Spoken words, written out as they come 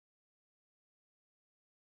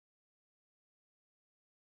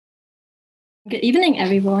Good evening,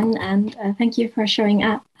 everyone, and thank you for showing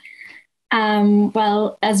up.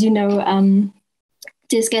 Well, as you know,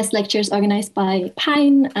 this guest lecture is organized by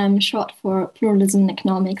PINE, short for Pluralism in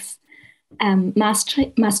Economics,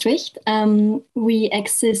 Maastricht. We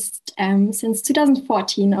exist since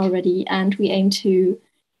 2014 already, and we aim to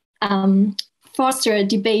foster a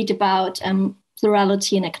debate about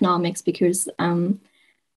plurality in economics because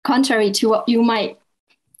contrary to what you might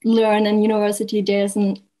learn in university, there's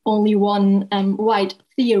only one right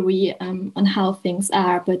theory on how things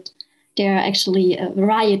are, but there are actually a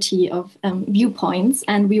variety of viewpoints,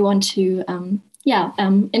 and we want to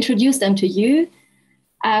introduce them to you.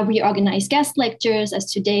 We organize guest lectures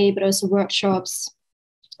as today, but also workshops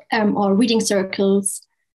or reading circles,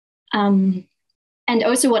 and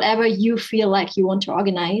also whatever you feel like you want to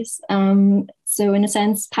organize. So in a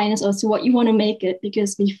sense, PINE is also what you want to make it,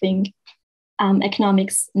 because we think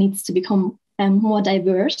economics needs to become more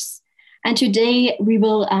diverse. And today we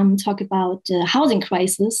will talk about the housing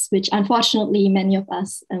crisis, which unfortunately many of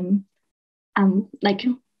us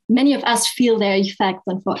feel their effects,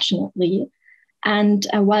 unfortunately. And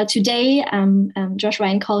while today Josh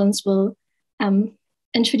Ryan Collins will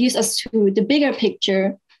introduce us to the bigger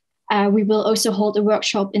picture, we will also hold a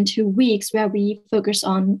workshop in 2 weeks where we focus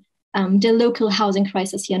on the local housing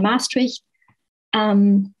crisis here in Maastricht.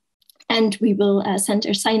 And we will send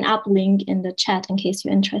a sign-up link in the chat in case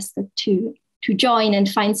you're interested to join and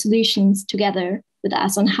find solutions together with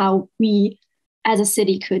us on how we as a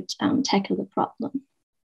city could tackle the problem.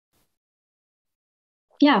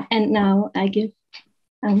 Yeah, and now I give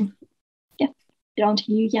it on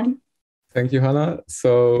to you, Jan. Thank you, Hannah.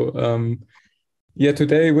 So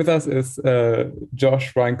today with us is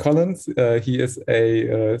Josh Ryan Collins. He is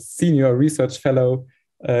a senior research fellow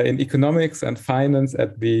in economics and finance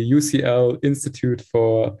at the UCL Institute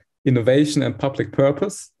for Innovation and Public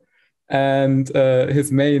Purpose. And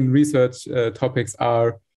his main research topics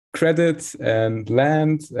are credit and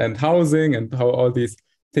land and housing and how all these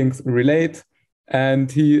things relate.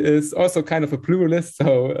 And he is also kind of a pluralist,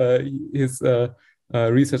 so his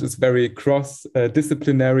research is very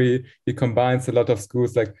cross-disciplinary. He combines a lot of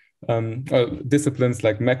schools like disciplines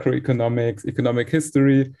like macroeconomics, economic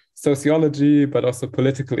history, sociology, but also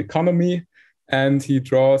political economy. And he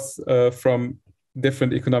draws from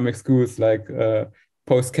different economic schools like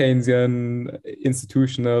post-Keynesian,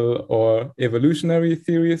 institutional, or evolutionary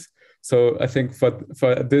theories. So I think for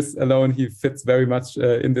this alone, he fits very much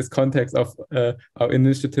in this context of our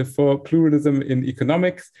initiative for pluralism in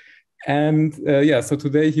economics. And so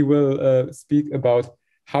today he will speak about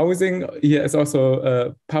housing. He has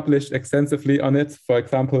also published extensively on it. For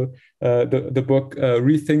example, the book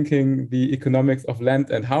Rethinking the Economics of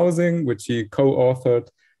Land and Housing, which he co-authored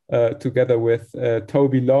together with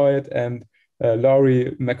Toby Lloyd and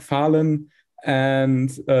Laurie McFarlane, and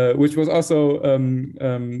which was also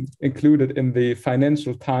included in the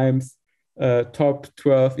Financial Times top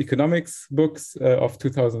 12 economics books of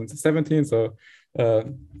 2017. So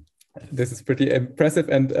this is pretty impressive.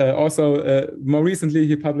 And also more recently,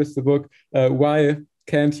 he published the book, Why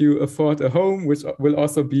Can't You Afford a Home?, which will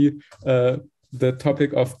also be the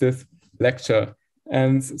topic of this lecture.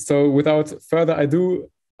 And so without further ado,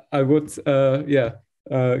 I would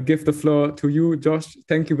give the floor to you, Josh.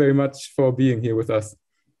 Thank you very much for being here with us.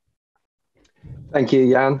 Thank you,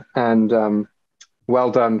 Jan, and well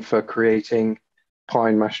done for creating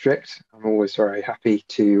PINE Maastricht. I'm always very happy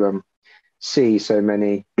to see so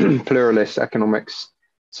many pluralist economics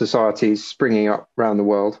societies springing up around the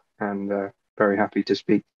world, and very happy to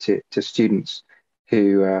speak to students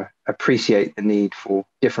who appreciate the need for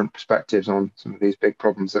different perspectives on some of these big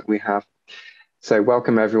problems that we have. So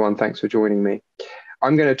welcome everyone, thanks for joining me.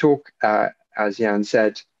 I'm going to talk, as Jan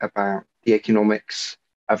said, about the economics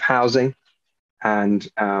of housing and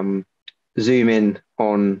zoom in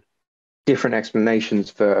on different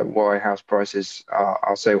explanations for why house prices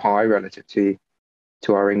are so high relative to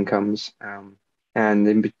our incomes. And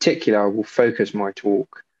in particular, I will focus my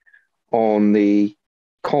talk on the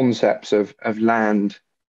concepts of land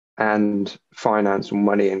and finance, or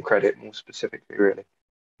money and credit more specifically, really,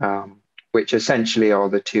 which essentially are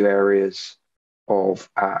the two areas of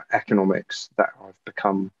economics that I've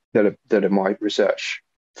become, that are my research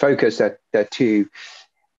focus. They're two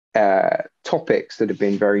topics that have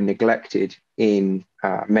been very neglected in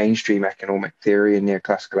mainstream economic theory and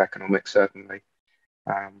neoclassical economics, certainly.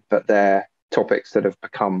 But they're topics that have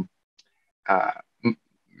become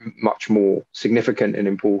much more significant and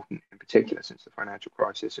important, in particular since the financial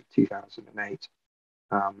crisis of 2008,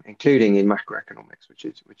 including in macroeconomics, which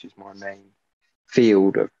is my main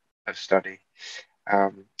field of study.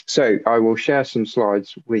 So I will share some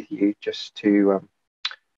slides with you just to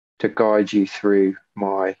guide you through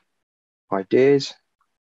my ideas.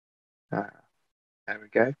 There we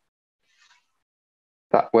go.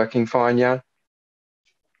 That working fine, Jan?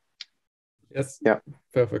 Yes. Yeah.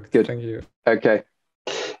 Perfect. Good. Thank you. Okay.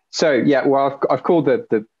 So yeah, well, I've called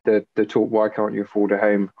the talk "Why Can't You Afford a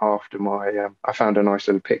Home?" after my. I found a nice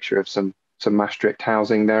little picture of some Maastricht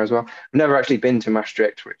housing there as well. I've never actually been to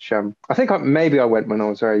Maastricht, which I think maybe I went when I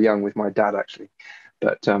was very young with my dad actually,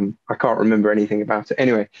 but I can't remember anything about it.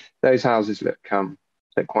 Anyway, those houses look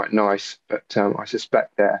quite nice, but I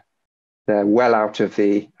suspect they're well out of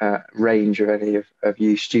the range of any of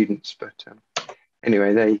you students. But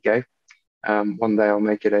anyway, there you go. One day I'll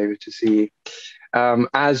make it over to see you.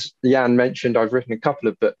 As Jan mentioned, I've written a couple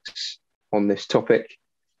of books on this topic,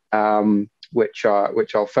 which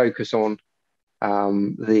I'll focus on.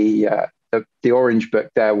 The orange book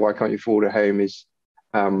there, "Why Can't You Afford a Home,"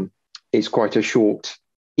 is quite a short,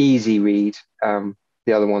 easy read.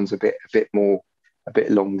 The other one's a bit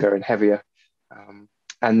longer and heavier.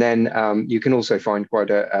 And then you can also find quite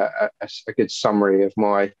a good summary of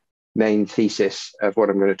my main thesis of what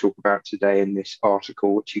I'm going to talk about today in this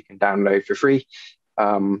article, which you can download for free,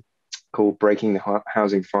 called "Breaking the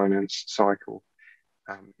Housing Finance Cycle,"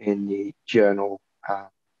 in the journal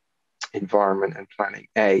Environment and Planning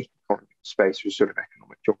A, Economy and Space, which is sort of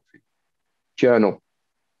economic geography journal.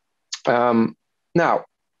 Now,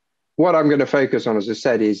 what I'm going to focus on, as I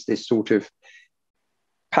said, is this sort of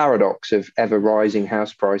paradox of ever rising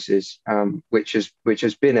house prices, which has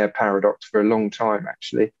been a paradox for a long time,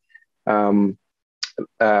 actually. But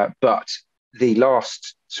the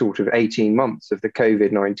last sort of 18 months of the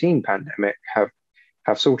COVID-19 pandemic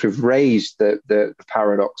have sort of raised the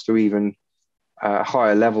paradox to even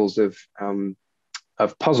higher levels of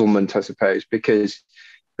puzzlement, I suppose, because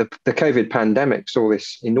the COVID pandemic saw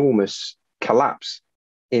this enormous collapse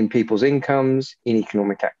in people's incomes, in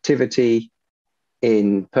economic activity,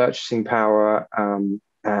 in purchasing power, and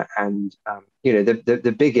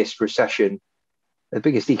the biggest recession, the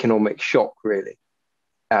biggest economic shock, really,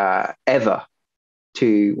 ever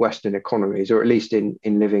to Western economies, or at least in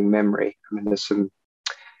living memory. I mean, there's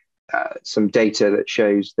some data that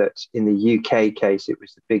shows that in the UK case, it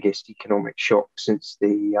was the biggest economic shock since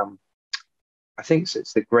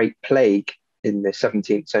since the Great Plague in the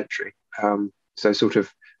 17th century. So sort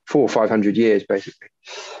of 400 or 500 years, basically.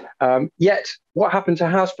 Yet, what happened to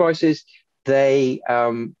house prices? They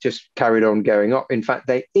just carried on going up. In fact,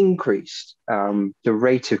 they increased. The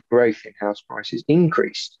rate of growth in house prices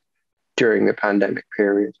increased during the pandemic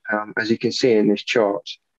period, as you can see in this chart,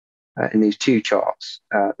 in these two charts.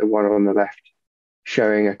 The one on the left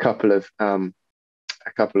showing a couple of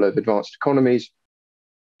advanced economies.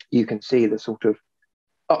 You can see the sort of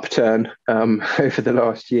upturn over the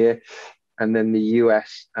last year, and then the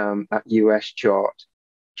US. That US chart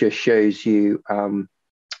just shows you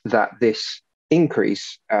that this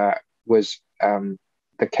increase was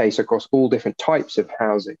the case across all different types of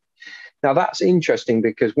housing. Now, that's interesting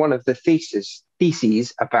because one of the theses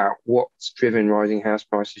about what's driven rising house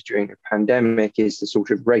prices during the pandemic is the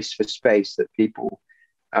sort of race for space that people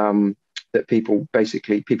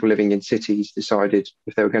living in cities decided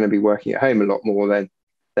if they were going to be working at home a lot more, then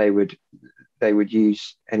they would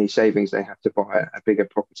use any savings they have to buy a bigger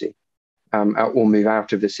property or move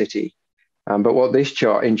out of the city. But what this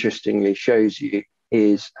chart interestingly shows you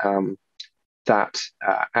is that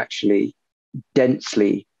actually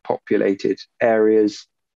densely populated areas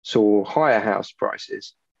saw higher house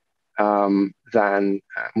prices than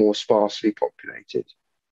more sparsely populated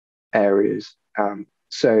areas.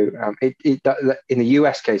 So in the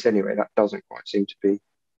US case anyway, that doesn't quite seem to be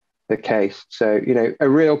the case. So, a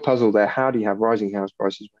real puzzle there. How do you have rising house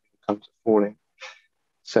prices when it comes to falling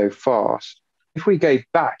so fast? If we go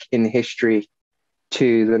back in history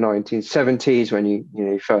to the 1970s, when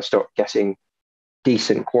you first start getting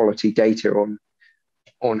decent quality data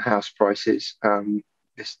on house prices,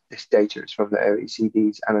 this data is from the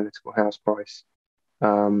OECD's analytical house price.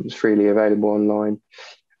 It's freely available online.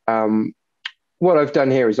 What I've done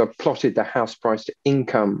here is I've plotted the house price to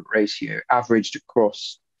income ratio averaged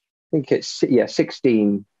across, I think it's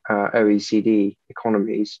 16 OECD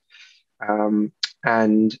economies,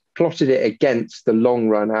 and plotted it against the long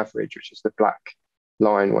run average, which is the black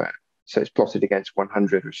line so it's plotted against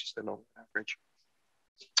 100, which is the long average.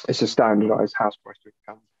 It's a standardized house price to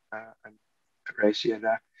income and ratio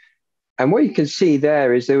there. And what you can see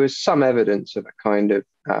there is there was some evidence of a kind of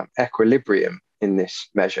equilibrium in this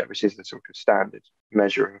measure, which is the sort of standard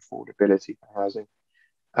measure of affordability for housing.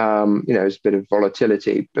 There's a bit of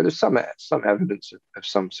volatility, but there's some evidence of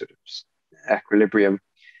some sort of equilibrium.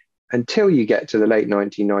 until you get to the late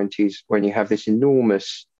 1990s, when you have this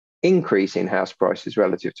enormous increase in house prices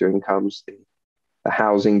relative to incomes, the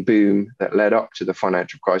housing boom that led up to the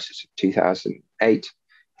financial crisis of 2008.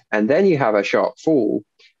 And then you have a sharp fall.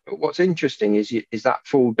 But what's interesting is that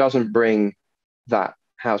fall doesn't bring that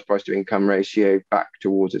house price to income ratio back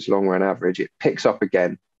towards its long run average. It picks up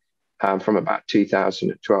again from about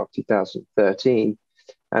 2012, 2013.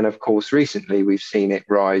 And of course, recently we've seen it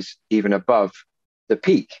rise even above the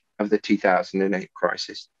peak of the 2008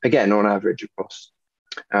 crisis, again, on average across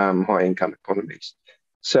high income economies.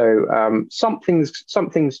 So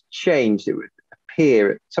something's changed, it would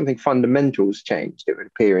appear, something fundamental's changed, it would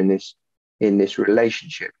appear, in this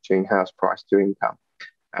relationship between house price to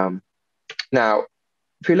income. Now,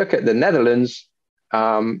 if you look at the Netherlands,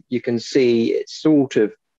 you can see it sort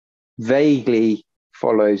of vaguely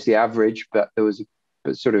follows the average, but there was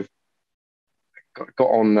sort of got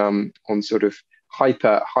on sort of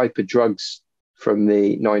hyper drugs from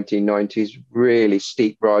the 1990s, really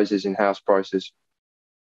steep rises in house prices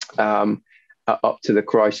up to the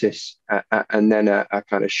crisis, and then a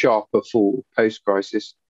kind of sharper fall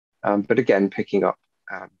post-crisis, but again picking up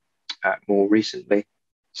more recently.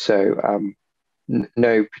 So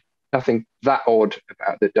nothing that odd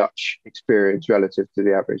about the Dutch experience relative to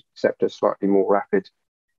the average, except a slightly more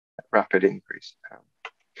rapid increase.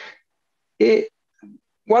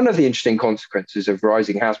 One of the interesting consequences of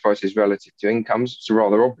rising house prices relative to incomes, it's a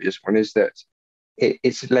rather obvious one, is that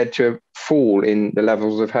it's led to a fall in the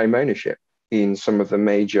levels of home ownership in some of the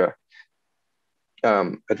major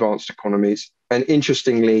advanced economies. And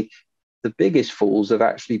interestingly, the biggest falls have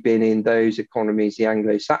actually been in those economies, the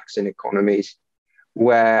Anglo-Saxon economies,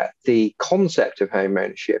 where the concept of home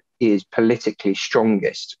ownership is politically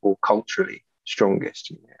strongest or culturally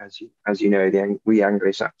strongest. As you know, we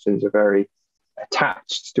Anglo-Saxons are very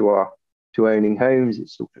attached to owning homes.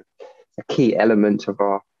 It's sort of a key element of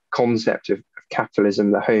our concept of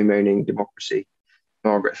capitalism, the home owning democracy,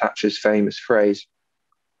 Margaret Thatcher's famous phrase.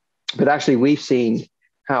 But actually, we've seen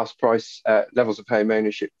house price levels of home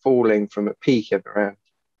ownership falling from a peak of around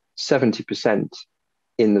 70%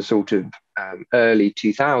 in the sort of early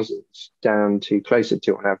 2000s down to closer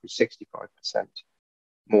to, on average, 65%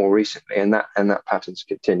 more recently. And that pattern's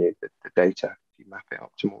continued. The data, if you map it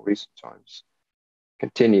up to more recent times,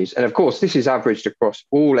 continues. And of course, this is averaged across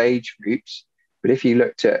all age groups. But if you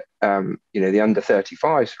looked at the under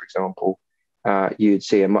 35s, for example, you'd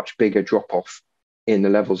see a much bigger drop-off in the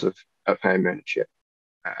levels of home ownership.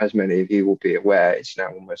 As many of you will be aware, it's now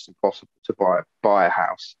almost impossible to buy a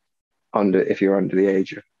house if you're under the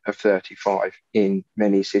age of 35 in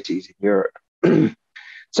many cities in Europe.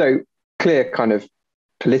 So clear kind of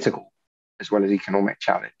political as well as economic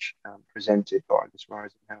challenge presented by this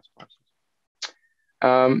rise in house prices.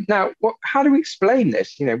 Now, how do we explain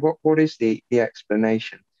this? What is the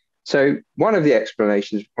explanation? So one of the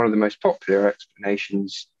explanations, one of the most popular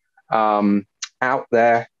explanations out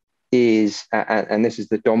there is, and this is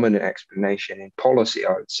the dominant explanation in policy,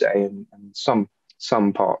 I would say, and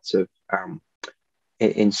some parts of,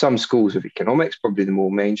 in some schools of economics, probably the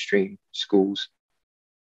more mainstream schools,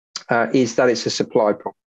 is that it's a supply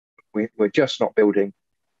problem. We're just not building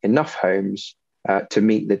enough homes to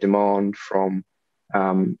meet the demand from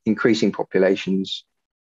increasing populations,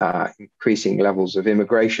 increasing levels of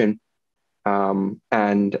immigration,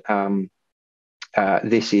 and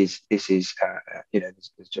this is there's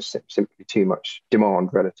just simply too much demand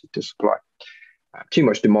relative to supply, too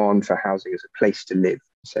much demand for housing as a place to live,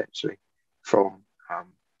 essentially, from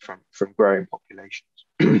growing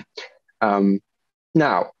populations.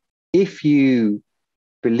 Now, if you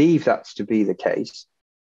believe that's to be the case,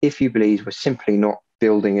 if you believe we're simply not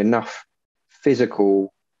building enough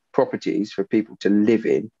physical properties for people to live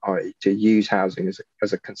in, i.e. to use housing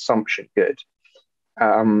as a consumption good,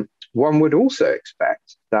 one would also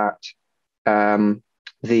expect that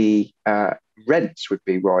the rents would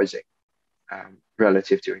be rising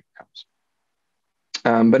relative to incomes.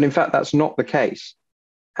 But in fact, that's not the case.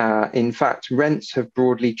 In fact, rents have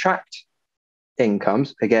broadly tracked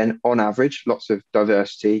incomes. Again, on average, lots of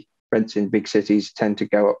diversity. Rents in big cities tend to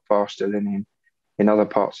go up faster than in other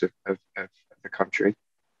parts of the country.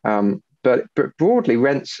 But broadly,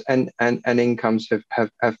 rents and incomes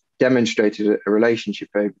have demonstrated a relationship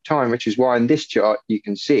over time, which is why in this chart you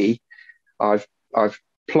can see I've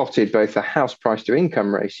plotted both the house price to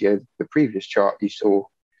income ratio, the previous chart you saw,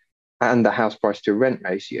 and the house price to rent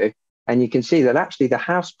ratio. And you can see that actually the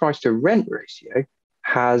house price to rent ratio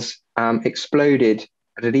has exploded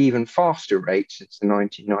at an even faster rate since the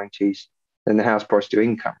 1990s than the house price to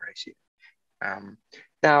income ratio.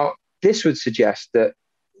 Now, this would suggest that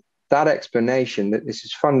that explanation that this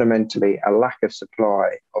is fundamentally a lack of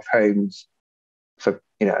supply of homes for,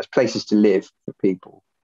 as places to live for people,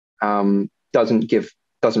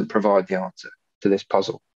 doesn't provide the answer to this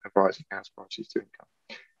puzzle of rising house prices to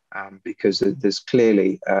income, because there's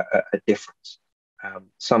clearly a difference.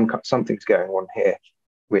 Something's going on here,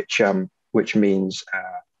 which means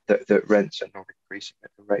that rents are not increasing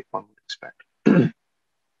at the rate one would expect.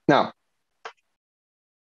 Now,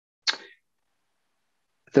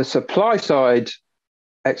 the supply side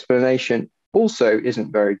explanation also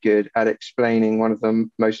isn't very good at explaining one of the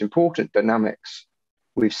most important dynamics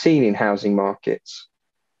we've seen in housing markets,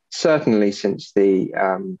 certainly since the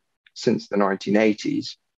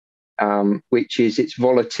 1980s, which is its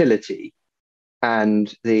volatility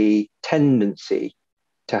and the tendency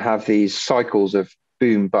to have these cycles of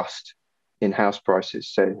boom bust in house prices.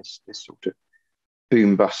 So this sort of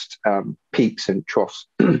boom bust peaks and troughs,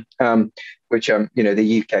 which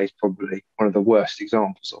the UK is probably one of the worst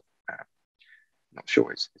examples of. Not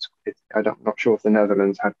sure I'm not sure if the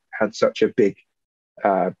Netherlands had such a big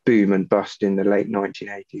boom and bust in the late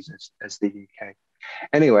 1980s as the UK.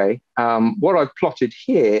 Anyway, what I've plotted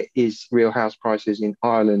here is real house prices in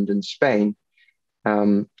Ireland and Spain,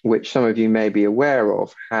 which some of you may be aware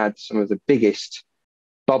of, had some of the biggest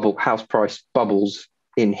house price bubbles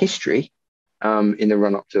in history in the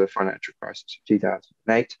run-up to the financial crisis of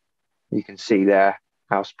 2008. You can see there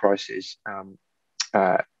house prices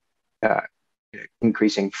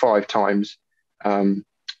increasing 5 times in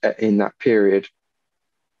that period.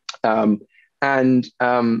 You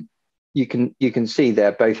can see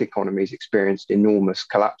there both economies experienced enormous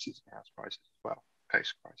collapses in house prices as well,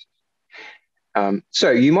 post-crisis.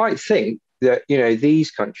 So you might think that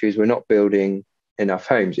these countries were not building enough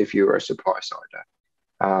homes if you were a supply sider.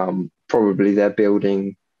 Probably they're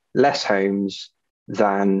building less homes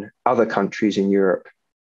than other countries in Europe,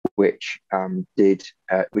 which did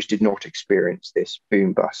not experience this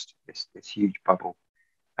boom bust, this huge bubble.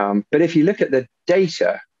 But if you look at the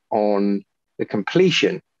data on the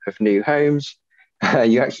completion of new homes,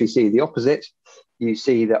 you actually see the opposite. You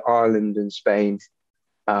see that Ireland and Spain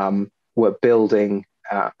were building,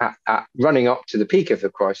 running up to the peak of the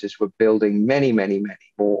crisis, were building many, many, many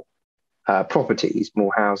more properties,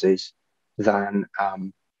 more houses than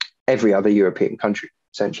every other European country,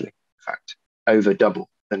 essentially. In fact, over double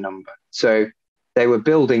the number. So they were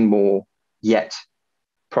building more, yet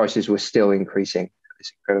prices were still increasing at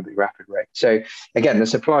this incredibly rapid rate. So again, the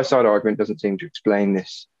supply side argument doesn't seem to explain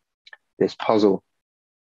this puzzle.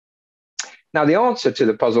 Now, the answer to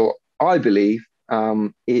the puzzle, I believe,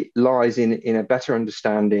 it lies in a better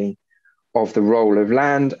understanding of the role of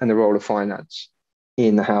land and the role of finance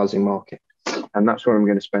in the housing market. And that's what I'm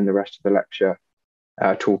going to spend the rest of the lecture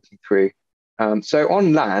talking through. So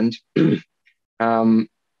on land,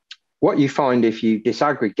 what you find if you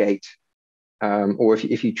disaggregate or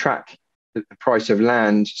if you track the price of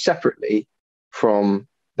land separately from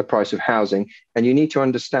the price of housing, and you need to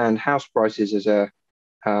understand house prices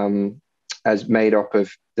as made up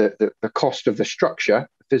of the cost of the structure,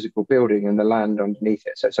 the physical building, and the land underneath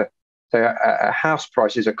it. So a house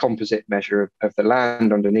price is a composite measure of the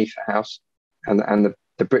land underneath the house and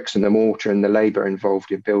the bricks and the mortar and the labor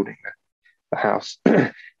involved in building the house.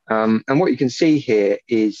 And what you can see here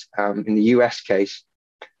is in the US case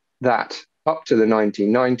that up to the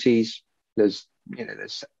 1990s, there's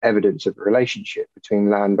evidence of a relationship between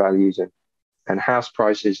land values and house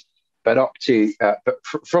prices. But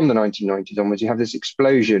from the 1990s onwards, you have this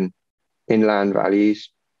explosion in land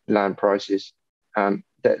values, land prices,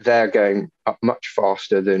 that they're going up much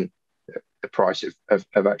faster than the price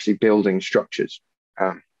of actually building structures.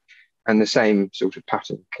 And the same sort of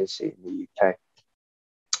pattern you can see in the UK.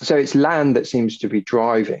 So it's land that seems to be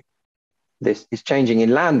driving this. It's changing in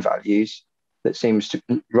land values that seems to,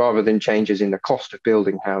 rather than changes in the cost of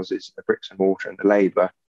building houses, the bricks and mortar and the labor,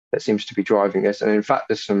 that seems to be driving this. And in fact,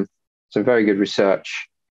 there's some very good research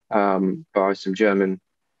by some German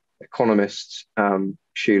economists,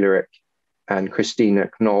 Schulerich and Christina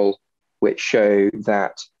Knoll, which show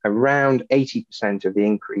that around 80% of the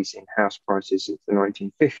increase in house prices since the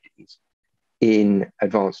 1950s in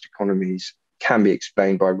advanced economies can be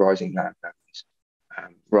explained by rising land values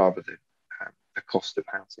rather than the cost of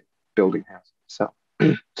housing, building housing itself.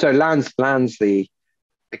 So land's the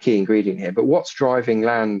key ingredient here. But what's driving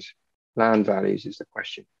land values is the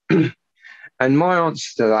question. And my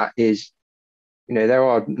answer to that is, there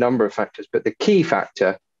are a number of factors, but the key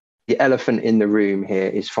factor, the elephant in the room here,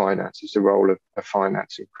 is finance. It's the role of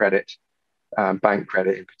finance and credit, bank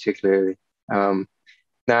credit in particular.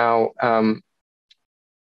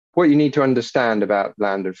 What you need to understand about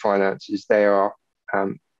land and finance is they are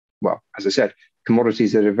well, as I said,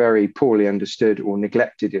 commodities that are very poorly understood or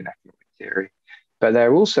neglected in economic theory. But there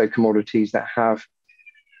are also commodities that have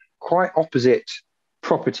quite opposite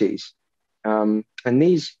properties. And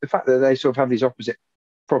the fact that they sort of have these opposite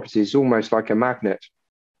properties is almost like a magnet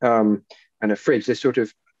and a fridge.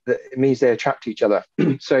 It means they attract each other.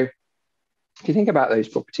 So if you think about those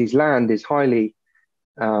properties, land is highly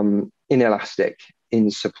inelastic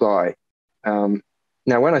in supply.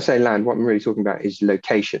 Now, when I say land, what I'm really talking about is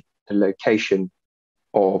location, the location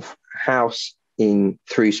of a house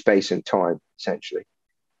through space and time, essentially.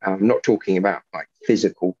 I'm not talking about like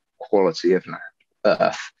physical quality of land,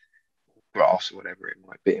 earth, grass, or whatever it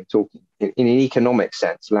might be. I'm talking in an economic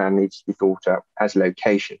sense, land needs to be thought of as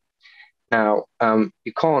location. Now,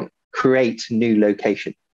 you can't create new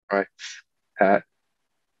location, right? A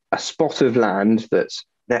spot of land that's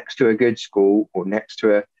next to a good school or next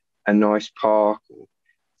to a nice park or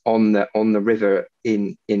on the river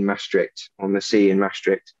in Maastricht, on the sea in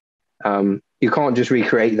Maastricht, you can't just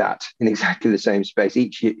recreate that in exactly the same space.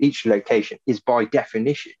 Each location is by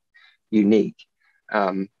definition unique.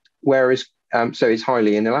 Whereas, so it's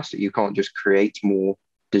highly inelastic. You can't just create more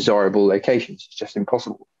desirable locations. It's just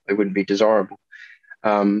impossible. They wouldn't be desirable.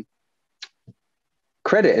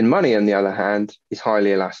 Credit and money, on the other hand, is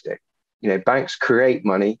highly elastic. Banks create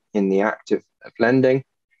money in the act of lending.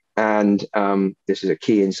 And this is a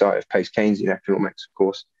key insight of post-Keynesian economics, of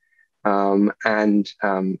course.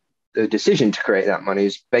 The decision to create that money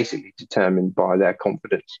is basically determined by their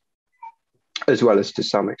confidence, as well as to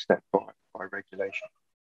some extent by regulation.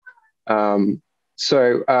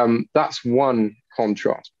 That's one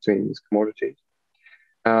contrast between these commodities.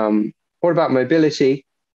 What about mobility?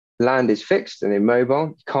 Land is fixed and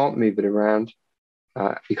immobile. You can't move it around.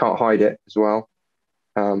 You can't hide it as well,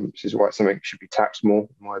 which is why something should be taxed more,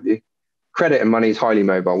 in my view. Credit and money is highly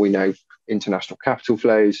mobile. We know international capital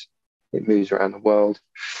flows. It moves around the world.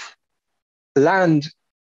 Land,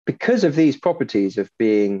 because of these properties of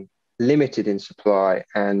being limited in supply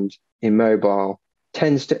and immobile,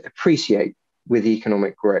 tends to appreciate with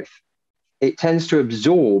economic growth. It tends to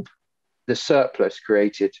absorb the surplus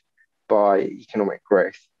created by economic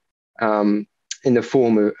growth in the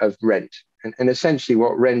form of rent. And essentially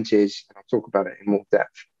what rent is, and I'll talk about it in more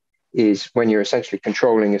depth, is when you're essentially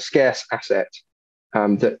controlling a scarce asset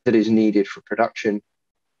that is needed for production,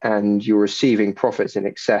 and you're receiving profits in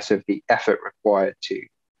excess of the effort required to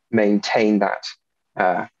maintain that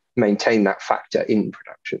factor in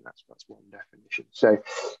production. That's one definition. So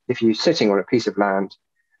if you're sitting on a piece of land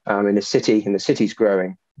in a city, and the city's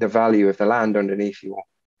growing, the value of the land underneath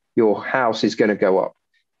your house is going to go up.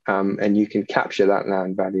 And you can capture that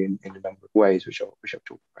land value in a number of ways, which I'll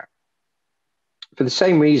talk about. For the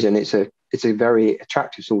same reason, it's a very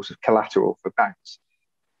attractive source of collateral for banks.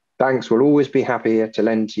 Banks will always be happier to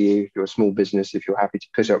lend to you if you're a small business, if you're happy to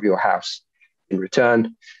put up your house in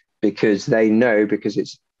return, because they know, because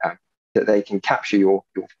it's that they can capture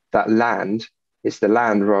that land. It's the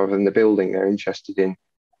land rather than the building they're interested in,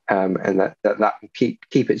 and that will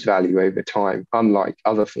keep its value over time, unlike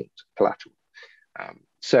other forms of collateral.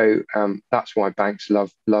 So that's why banks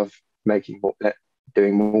love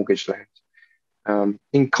doing mortgage loans.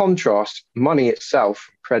 In contrast, money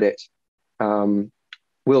itself, credit,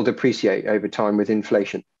 will depreciate over time with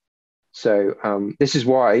inflation. So this is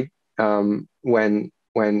why when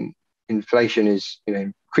inflation is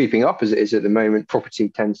creeping up as it is at the moment, property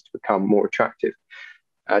tends to become more attractive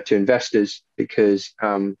to investors, because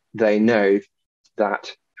they know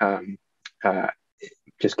that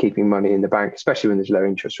just keeping money in the bank, especially when there's low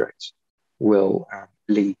interest rates, will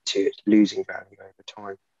lead to it losing value over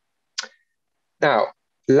time. Now,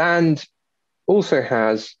 land also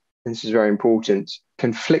has, and this is very important,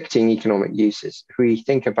 conflicting economic uses. If we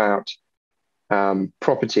think about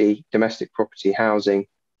property, domestic property, housing,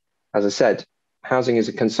 as I said, housing is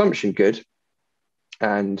a consumption good,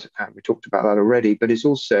 and we talked about that already, but it's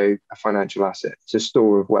also a financial asset. It's a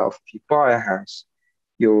store of wealth. If you buy a house,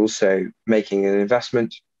 you're also making an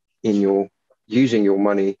investment in using your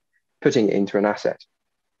money, putting it into an asset,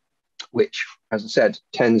 which, as I said,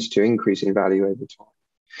 tends to increase in value over time.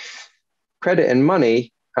 Credit and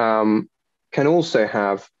money can also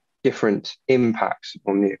have different impacts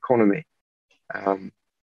on the economy.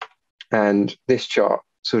 And this chart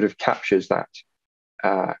sort of captures that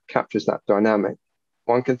dynamic.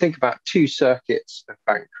 One can think about two circuits of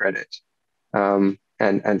bank credit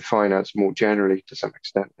and finance more generally to some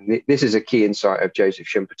extent. And this is a key insight of Joseph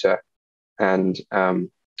Schumpeter. And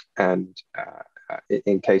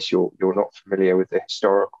in case you're not familiar with the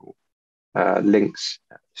historical links,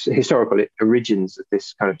 historical origins of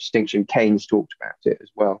this kind of distinction, Keynes talked about it as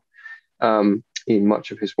well. in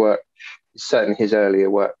much of his work, certainly his earlier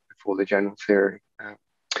work before the general theory.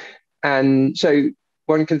 And so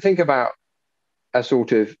one can think about a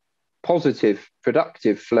sort of positive,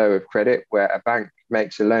 productive flow of credit where a bank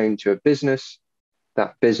makes a loan to a business.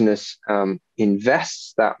 That business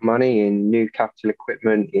invests that money in new capital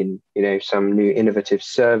equipment, in some new innovative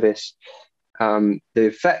service. The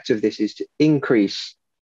effect of this is to increase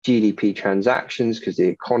GDP transactions because the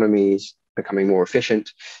economy is becoming more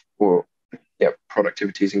efficient, or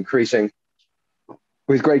productivity is increasing.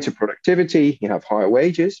 With greater productivity, you have higher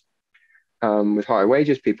wages. With higher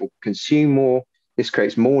wages, people consume more. This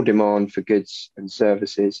creates more demand for goods and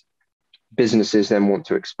services. Businesses then want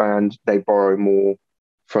to expand. They borrow more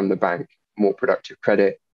from the bank, more productive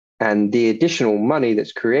credit. And the additional money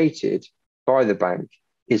that's created by the bank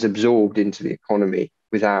is absorbed into the economy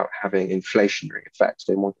without having inflationary effects.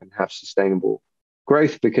 Then one can have sustainable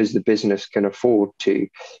growth because the business can afford to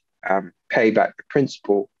pay back the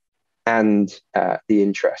principal and the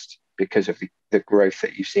interest because of the growth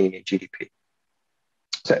that you've seen in GDP.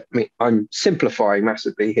 So, I mean, I'm simplifying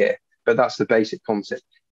massively here, but that's the basic concept.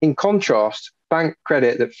 In contrast, bank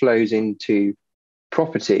credit that flows into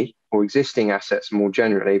property or existing assets more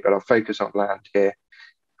generally, but I'll focus on land here,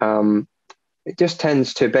 it just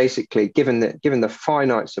tends to basically, given the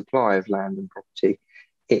finite supply of land and property,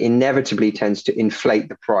 it inevitably tends to inflate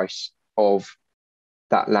the price of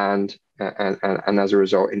that land, and as a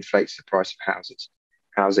result, inflates the price of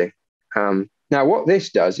housing. Now, what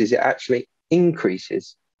this does is it actually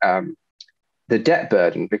increases the debt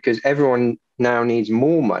burden because everyone now needs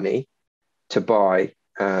more money to buy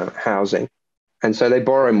housing, and so they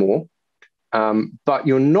borrow more. But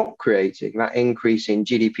you're not creating that increase in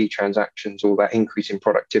GDP transactions or that increase in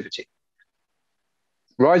productivity.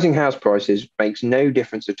 Rising house prices makes no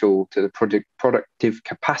difference at all to the productive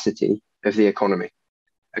capacity of the economy.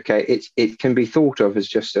 Okay, it can be thought of as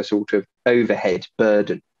just a sort of overhead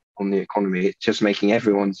burden on the economy. It's just making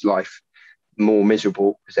everyone's life more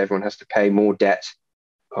miserable because everyone has to pay more debt,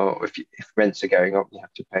 or if rents are going up, you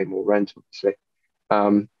have to pay more rent, obviously.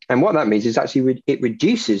 And what that means is actually it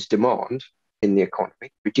reduces demand in the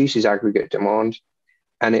economy, reduces aggregate demand,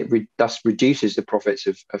 and it thus reduces the profits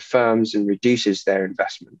of firms and reduces their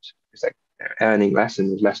investment because they're earning less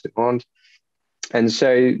and there's less demand. And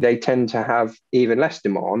so they tend to have even less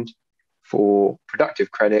demand for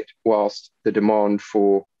productive credit, whilst the demand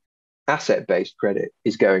for asset-based credit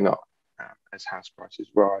is going up as house prices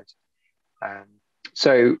rise.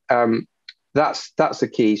 So that's the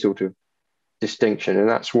key sort of distinction, and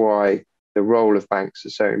that's why the role of banks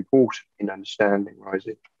is so important in understanding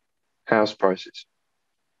rising house prices.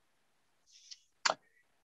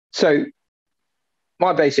 So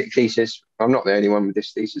my basic thesis, I'm not the only one with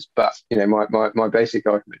this thesis, but my basic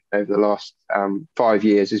argument over the last 5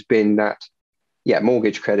 years has been that,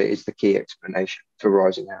 mortgage credit is the key explanation for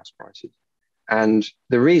rising house prices. And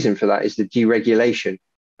the reason for that is the deregulation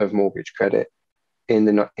of mortgage credit in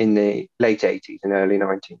the late 80s and early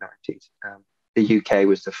 1990s. The UK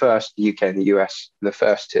was the first, the UK and the US, the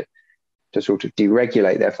first to sort of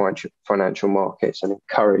deregulate their financial markets and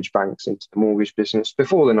encourage banks into the mortgage business.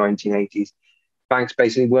 Before the 1980s, banks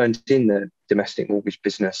basically weren't in the domestic mortgage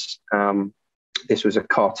business. This was a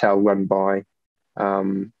cartel run by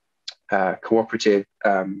cooperative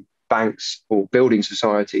banks or building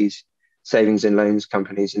societies, savings and loans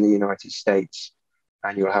companies in the United States,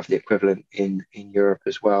 and you'll have the equivalent in Europe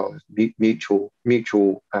as well, mutual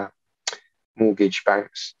mortgage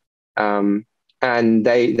banks. And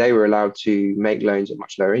they were allowed to make loans at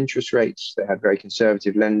much lower interest rates. They had very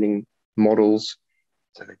conservative lending models.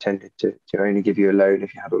 So they tended to only give you a loan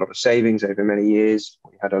if you had a lot of savings over many years,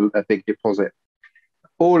 or you had a big deposit.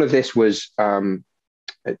 All of this was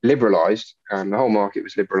liberalized, and the whole market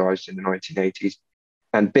was liberalized in the 1980s.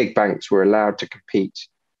 And big banks were allowed to compete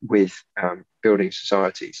with building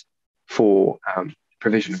societies for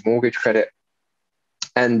provision of mortgage credit.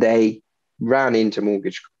 And they ran into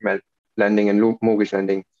mortgage lending, and mortgage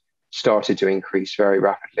lending started to increase very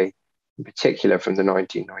rapidly, in particular from the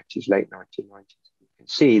 1990s, late 1990s. You can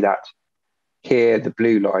see that here, the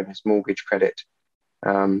blue line is mortgage credit.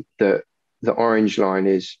 The orange line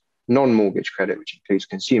is non-mortgage credit, which includes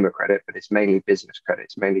consumer credit, but it's mainly business credit.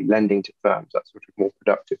 It's mainly lending to firms. That's sort of more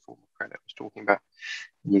productive form of credit I was talking about.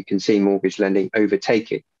 And you can see mortgage lending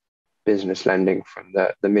overtaking business lending from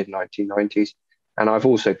the mid-1990s. And I've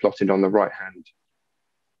also plotted on the right-hand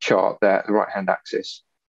chart there, the right-hand axis,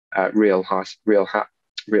 real house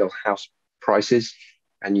prices.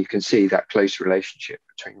 And you can see that close relationship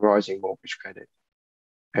between rising mortgage credit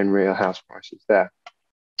and real house prices there.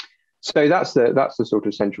 So that's the sort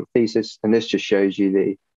of central thesis. And this just shows you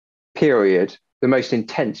the period the most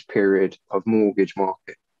intense period of mortgage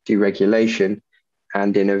market deregulation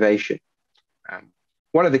and innovation.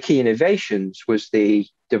 One of the key innovations was the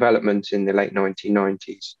development in the late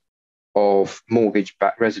 1990s of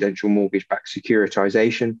residential mortgage-backed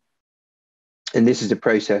securitization. And this is a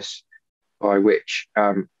process by which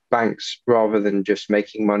banks, rather than just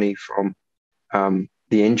making money from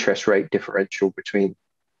the interest rate differential between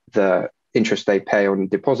the interest they pay on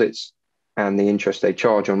deposits and the interest they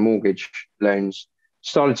charge on mortgage loans,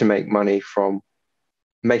 started to make money from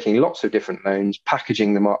making lots of different loans,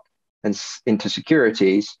 packaging them up and into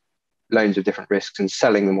securities, loans of different risks, and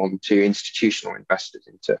selling them on to institutional investors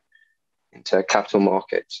into capital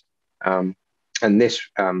markets. And this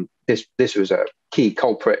was a key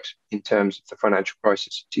culprit in terms of the financial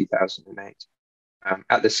crisis of 2008.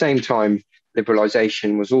 At the same time,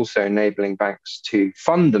 liberalisation was also enabling banks to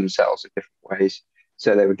fund themselves in different ways.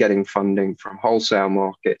 So they were getting funding from wholesale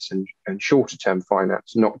markets and shorter term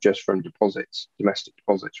finance, not just from deposits, domestic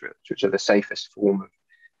deposits, which are the safest form of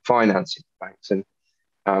financing banks.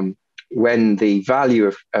 And when the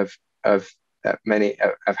value of many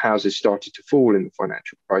houses started to fall in the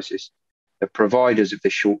financial crisis, the providers of the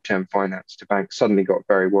short-term finance to banks suddenly got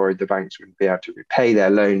very worried the banks wouldn't be able to repay their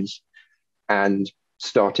loans and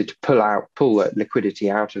started to pull liquidity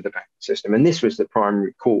out of the banking system. And this was the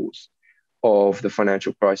primary cause of the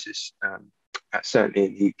financial crisis, certainly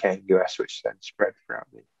in the UK and US, which then spread throughout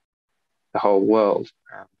the whole world.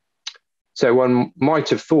 So one might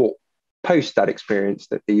have thought post that experience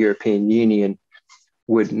that the European Union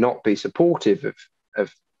would not be supportive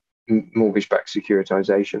of mortgage-backed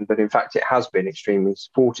securitization, but in fact it has been extremely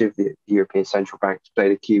supportive. The European Central Bank has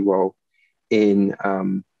played a key role in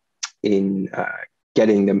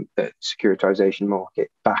getting the securitization market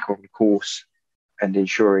back on course and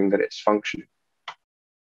ensuring that it's functioning.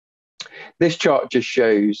 This chart just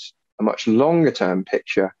shows a much longer term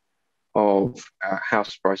picture of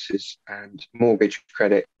house prices and mortgage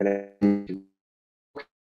credit and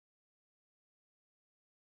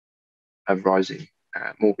of rising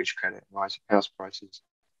mortgage credit, rising house prices.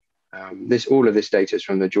 All of this data is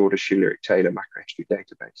from the Jordan Schuleric Taylor Macrohistory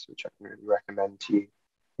database, which I can really recommend to you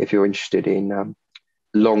if you're interested in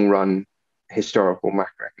long-run historical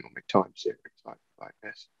macroeconomic time series like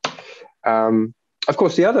this. Of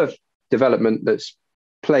course, the other development that's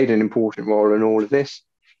played an important role in all of this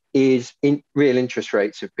is real interest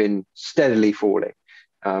rates have been steadily falling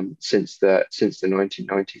since the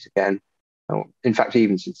 1990s again. In fact,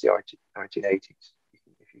 even since the 1980s,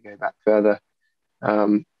 if you go back further.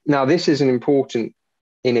 Now, this is important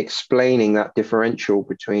in explaining that differential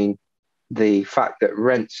between the fact that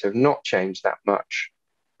rents have not changed that much,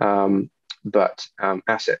 but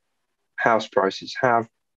house prices have.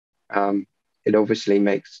 It obviously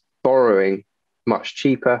makes borrowing much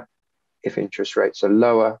cheaper if interest rates are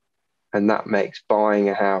lower, and that makes buying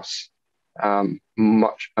a house a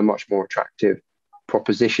much more attractive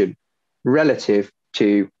proposition relative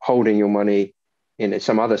to holding your money in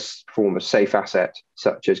some other form of safe asset,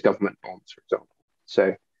 such as government bonds, for example.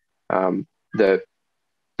 So the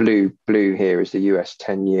blue here is the US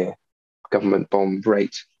 10-year government bond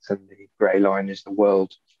rate, and the grey line is the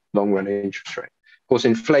world long-run interest rate. Of course,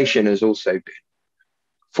 inflation has also been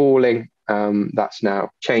falling. That's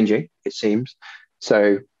now changing, it seems.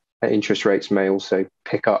 So interest rates may also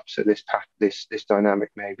pick up. So this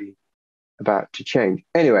dynamic may be about to change.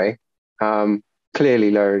 Anyway,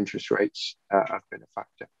 clearly lower interest rates have been a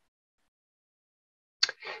factor.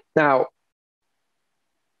 Now,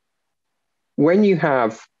 when you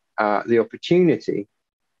have the opportunity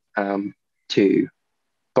to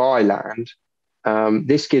buy land,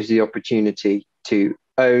 this gives the opportunity to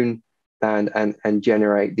own land and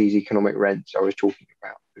generate these economic rents I was talking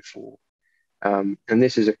about before. And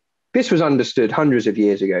this was understood hundreds of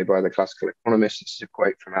years ago by the classical economists. This is a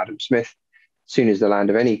quote from Adam Smith. As soon as the land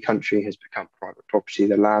of any country has become private property,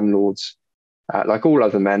 the landlords, like all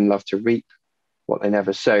other men, love to reap what they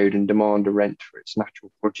never sowed and demand a rent for its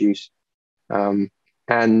natural produce. And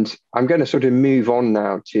I'm going to sort of move on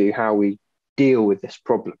now to how we deal with this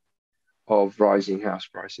problem of rising house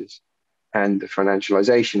prices and the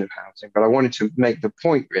financialization of housing. But I wanted to make the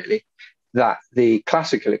point, really, that the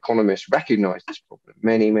classical economists recognized this problem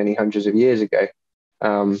many, many hundreds of years ago.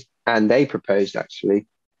 And they proposed, actually,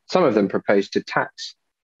 some of them proposed to tax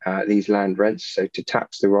these land rents, so to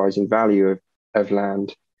tax the rising value of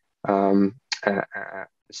land, to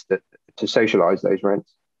socialize those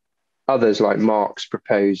rents. Others, like Marx,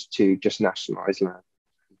 proposed to just nationalize land,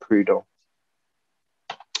 Proudhon.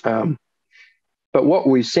 But what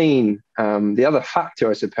we've seen, the other factor,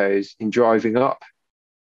 I suppose, in driving up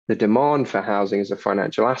the demand for housing as a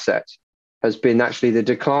financial asset has been actually the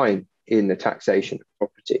decline in the taxation of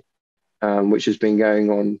property, which has been going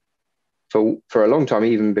on for a long time,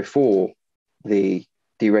 even before the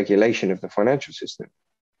deregulation of the financial system.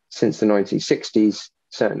 Since the 1960s,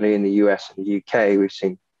 certainly in the US and the UK, we've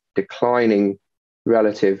seen declining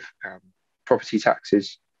relative property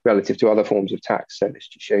taxes relative to other forms of tax. So this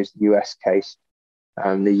just shows the US case.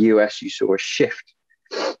 The US, you saw a shift,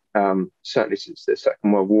 certainly since the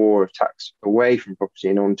Second World War, of tax away from property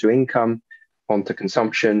and onto income, onto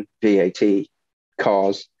consumption, VAT,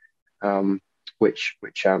 cars, but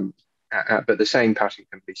the same pattern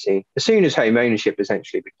can be seen. As soon as home ownership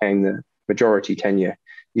essentially became the majority tenure,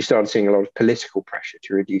 you started seeing a lot of political pressure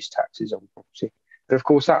to reduce taxes on property. And of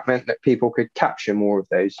course, that meant that people could capture more of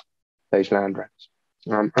those land rents.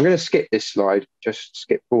 I'm going to skip this slide, just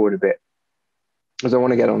skip forward a bit, as I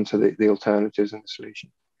want to get onto the alternatives and the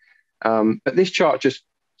solution. But this chart just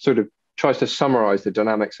sort of tries to summarize the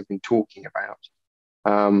dynamics I've been talking about.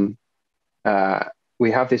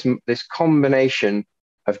 We have this combination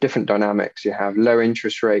of different dynamics. You have low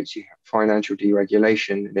interest rates, you have financial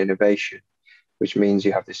deregulation and innovation, which means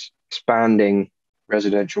you have this expanding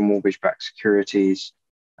residential mortgage-backed securities,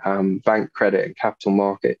 bank credit and capital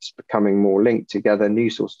markets becoming more linked together, new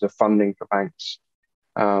sources of funding for banks,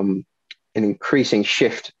 an increasing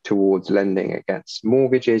shift towards lending against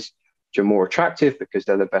mortgages, which are more attractive because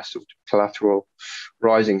they're the best sort of collateral,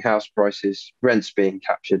 rising house prices, rents being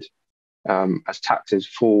captured as taxes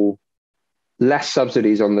fall, less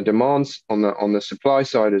subsidies on the demands on the supply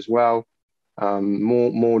side as well,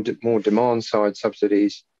 more demand side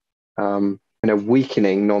subsidies, and a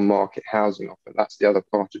weakening non-market housing offer. That's the other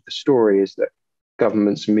part of the story, is that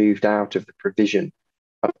governments moved out of the provision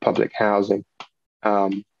of public housing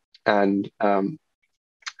and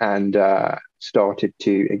started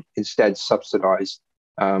to instead subsidize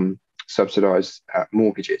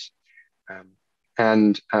mortgages.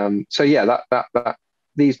 So yeah, that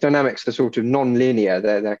these dynamics are sort of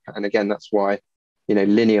non-linear. And again, that's why, you know,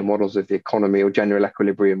 linear models of the economy or general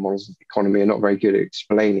equilibrium models of the economy are not very good at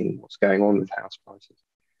explaining what's going on with house prices,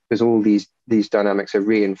 because all these dynamics are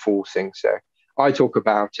reinforcing. So I talk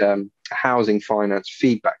about a housing finance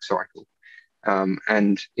feedback cycle,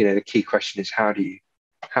 and you know, the key question is how do you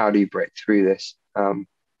break through this? And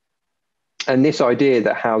this idea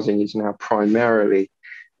that housing is now primarily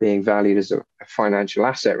being valued as a financial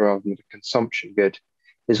asset rather than a consumption good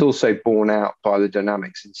is also borne out by the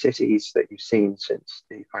dynamics in cities that you've seen since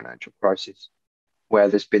the financial crisis, where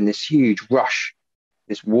there's been this huge rush,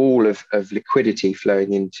 this wall of liquidity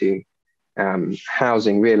flowing into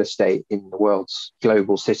housing, real estate in the world's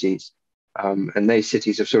global cities. And these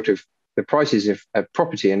cities have the prices of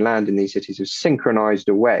property and land in these cities have synchronized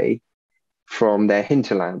away from their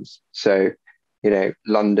hinterlands. So, you know,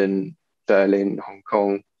 London, Berlin, Hong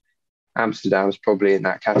Kong, Amsterdam is probably in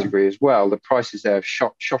that category as well. The prices there have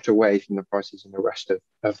shot away from the prices in the rest of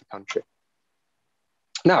the country.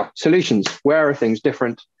 Now, solutions. Where are things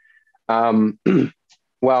different?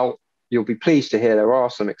 Well, you'll be pleased to hear there are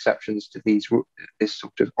some exceptions to this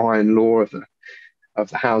sort of iron law of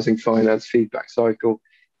the housing finance feedback cycle.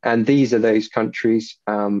 And these are those countries.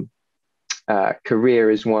 Korea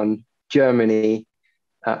is one. Germany,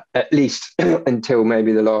 at least until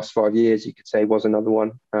maybe the last 5 years, you could say, was another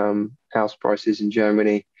one. House prices in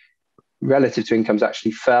Germany relative to incomes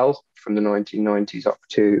actually fell from the 1990s up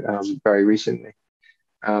to very recently.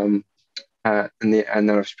 And then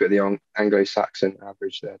I've put the Anglo-Saxon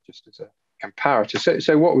average there just as a comparator.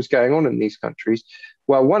 So what was going on in these countries?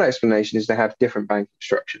 Well, one explanation is they have different banking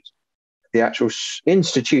structures. The actual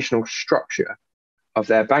institutional structure of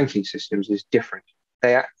their banking systems is different.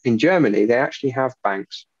 In Germany, they actually have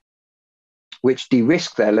banks which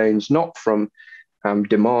de-risk their loans not from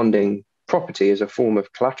demanding property as a form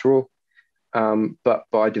of collateral, but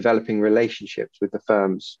by developing relationships with the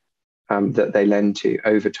firms that they lend to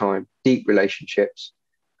over time, deep relationships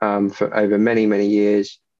for over many, many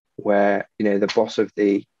years, where, you know, the boss of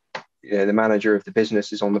the manager of the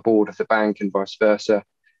business is on the board of the bank and vice versa.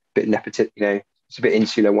 A bit nepotistic, you know, it's a bit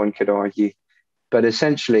insular, one could argue. But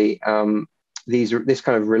essentially, this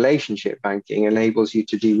kind of relationship banking enables you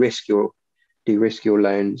to de-risk your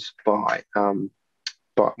loans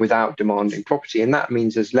but without demanding property, and that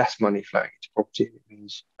means there's less money flowing into property. It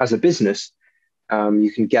means, as a business,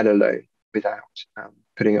 you can get a loan without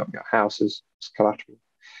putting up your house as collateral.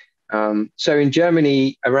 So in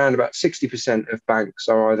Germany, around about 60% of banks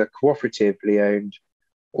are either cooperatively owned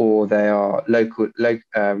or they are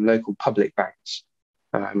local public banks,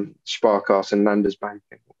 Sparkassen,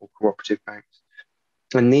 Landesbanken, or cooperative banks.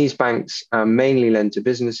 And these banks mainly lend to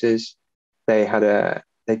businesses. They had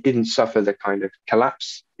They didn't suffer the kind of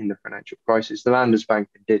collapse in the financial crisis. The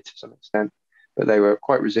Landesbanken did to some extent, but they were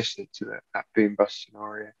quite resistant to that boom-bust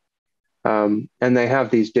scenario. And they have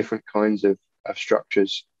these different kinds of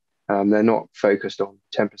structures. They're not focused on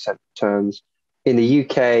 10% returns. In the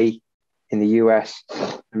UK, in the US,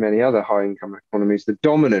 and many other high-income economies, the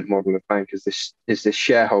dominant model of bank is this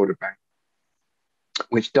shareholder bank,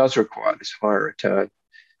 which does require this higher return,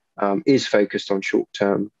 is focused on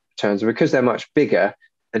short-term returns. And because they're much bigger,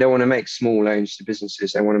 they don't want to make small loans to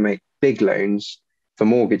businesses. They want to make big loans for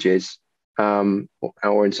mortgages,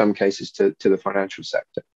 or in some cases to the financial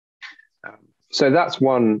sector. So that's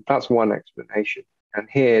one explanation. And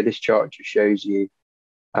here, this chart just shows you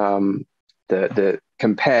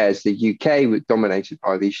compares the UK, with dominated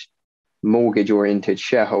by these mortgage-oriented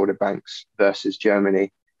shareholder banks, versus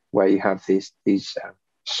Germany, where you have these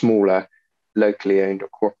smaller, locally owned or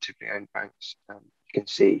cooperatively owned banks. You can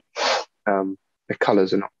see the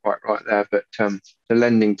colours are not quite right there, but the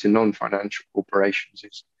lending to non-financial corporations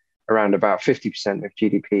is around about 50% of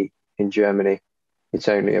GDP in Germany. It's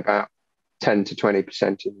only about 10 to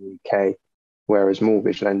 20% in the UK, whereas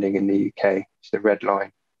mortgage lending in the UK, the red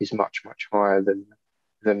line, is much, much higher than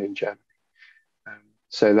in Germany.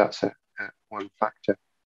 So that's one factor.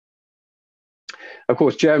 Of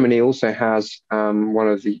course, Germany also has one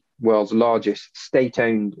of the world's largest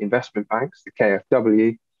state-owned investment banks, the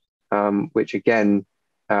KfW, which again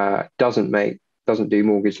doesn't do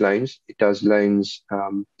mortgage loans. It does loans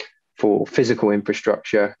for physical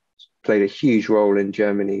infrastructure. It's played a huge role in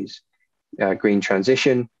Germany's green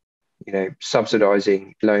transition,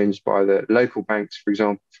 subsidizing loans by the local banks, for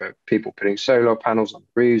example, for people putting solar panels on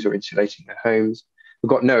roofs or insulating their homes. We've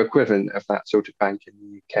got no equivalent of that sort of bank in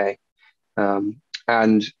the UK.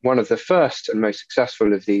 And one of the first and most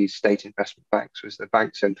successful of these state investment banks was the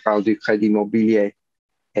Banque Centrale du Crédit Immobilier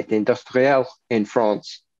et Industriel in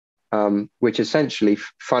France, which essentially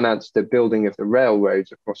financed the building of the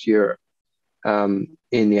railroads across Europe in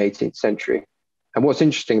the 18th century. And what's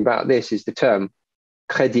interesting about this is the term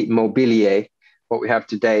Crédit Mobilier. What we have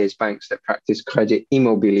today is banks that practice Crédit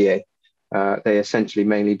Immobilier. They essentially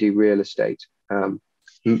mainly do real estate. And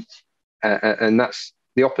that's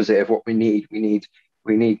the opposite of what we need.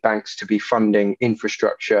 We need banks to be funding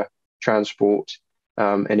infrastructure, transport,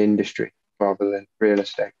 and industry rather than real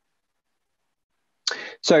estate.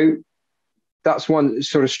 So that's one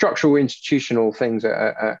sort of structural institutional things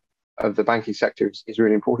of the banking sector is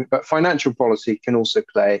really important. But financial policy can also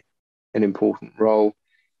play an important role.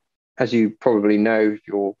 As you probably know, if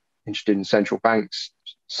you're interested in central banks,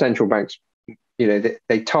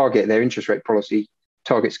 they target their interest rate policy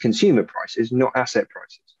targets consumer prices, not asset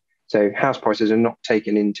prices. So house prices are not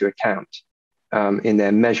taken into account in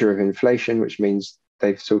their measure of inflation, which means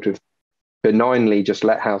they've sort of benignly just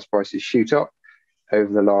let house prices shoot up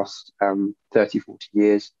over the last 30, 40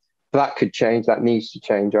 years. That could change. That needs to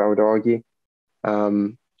change, I would argue.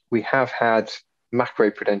 We have had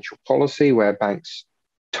macroprudential policy where banks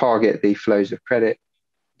target the flows of credit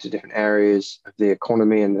to different areas of the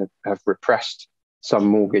economy and have repressed some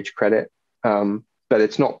mortgage credit. But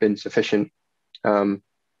it's not been sufficient to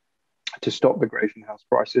stop the growth in house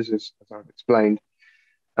prices, as I've explained.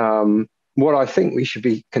 What I think we should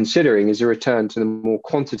be considering is a return to the more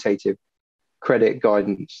quantitative credit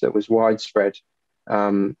guidance that was widespread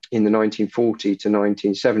in the 1940 to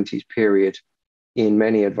 1970s period in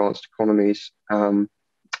many advanced economies,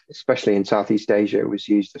 especially in Southeast Asia. It was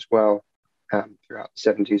used as well throughout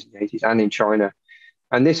the 70s and 80s, and in China.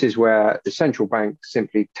 And this is where the central bank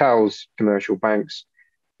simply tells commercial banks,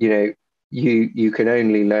 you can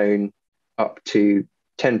only loan up to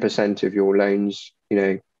 10% of your loans,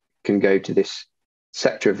 can go to this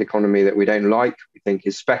sector of the economy that we don't like, we think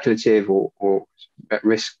is speculative or at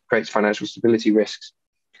risk, creates financial stability risks.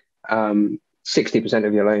 60%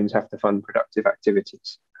 of your loans have to fund productive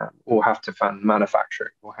activities, or have to fund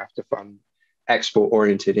manufacturing, or have to fund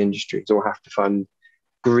export-oriented industries, or have to fund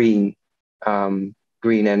green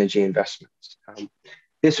energy investments.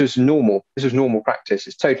 This was normal. This was normal practice.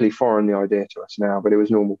 It's totally foreign, the idea, to us now, but it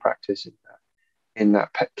was normal practice in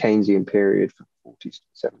that Keynesian period from the 40s to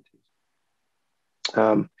the 70s.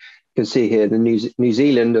 You can see here the New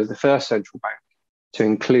Zealand of the first central bank to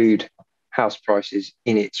include house prices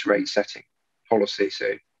in its rate setting policy.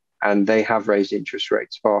 And they have raised interest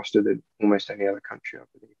rates faster than almost any other country, I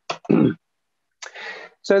believe.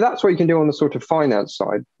 So that's what you can do on the sort of finance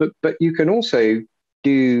side, but you can also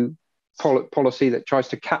do policy that tries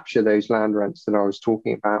to capture those land rents that I was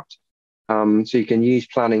talking about. So you can use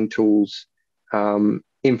planning tools,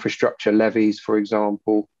 infrastructure levies, for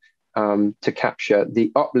example, to capture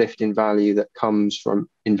the uplift in value that comes from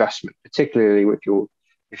investment, particularly if you're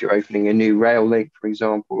if you're opening a new rail link, for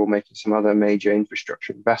example, or making some other major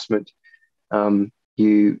infrastructure investment,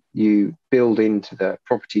 you build into the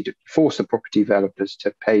property, to force the property developers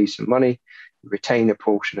to pay some money, retain a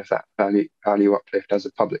portion of that value uplift as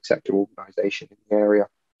a public sector organisation in the area.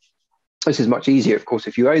 This is much easier, of course,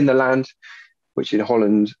 if you own the land, which in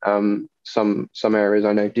Holland, some areas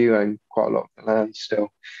I know do own quite a lot of the land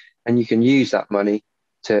still, and you can use that money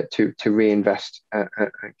to reinvest and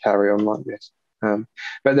carry on like this.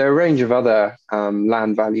 But there are a range of other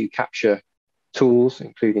land value capture tools,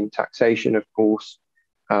 including taxation, of course,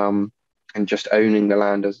 and just owning the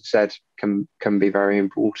land, as I said, can be very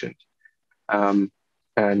important. I've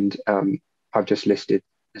just listed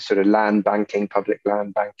the sort of land banking, public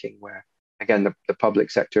land banking, where again the public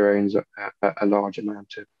sector owns a large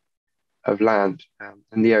amount of land.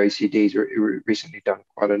 And the OECD's recently done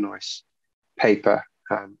quite a nice paper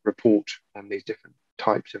report on these different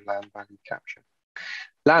types of land value capture.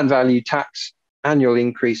 Land value tax, annual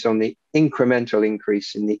increase on the incremental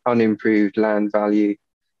increase in the unimproved land value.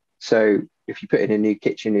 So if you put in a new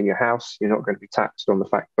kitchen in your house, you're not going to be taxed on the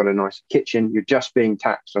fact you've got a nice kitchen. You're just being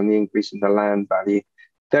taxed on the increase in the land value.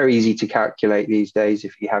 Very easy to calculate these days.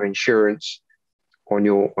 If you have insurance on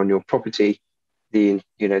your property, the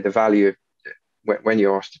value of, when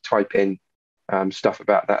you're asked to type in stuff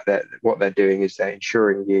about that, what they're doing is they're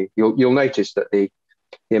insuring you. You'll notice that the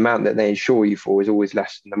amount that they insure you for is always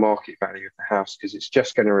less than the market value of the house, because it's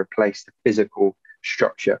just going to replace the physical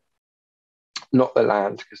structure, not the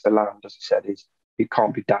land, because the land, as I said, it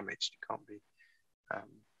can't be damaged, it can't be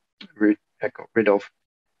got rid of.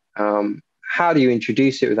 How do you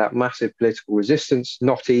introduce it without massive political resistance?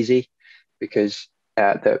 Not easy, because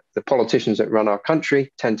the politicians that run our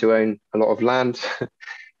country tend to own a lot of land.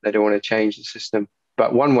 They don't want to change the system.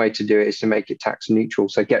 But one way to do it is to make it tax neutral.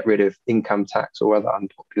 So get rid of income tax or other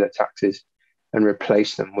unpopular taxes and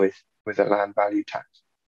replace them with a land value tax.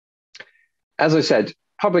 As I said,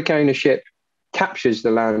 public ownership captures the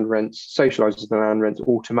land rents, socializes the land rents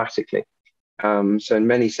automatically. So in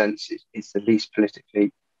many senses, it's the least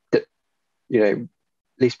politically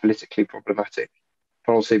problematic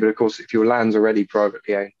policy. But of course, if your land's already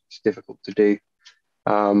privately owned, it's difficult to do.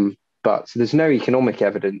 But so there's no economic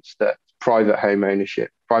evidence that private home ownership,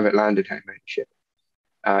 private landed home ownership,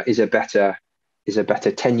 is a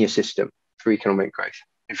better tenure system for economic growth.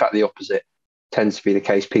 In fact, the opposite tends to be the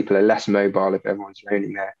case. People are less mobile if everyone's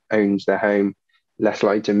owns their home, less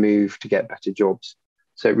likely to move to get better jobs.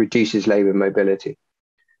 So it reduces labour mobility.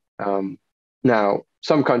 Now,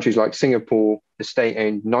 some countries like Singapore, the state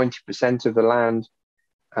owned 90% of the land.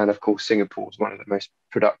 And of course, Singapore is one of the most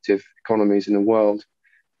productive economies in the world.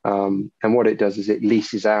 And what it does is it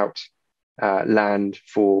leases out land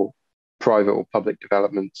for private or public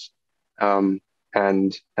developments, but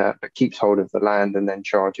keeps hold of the land and then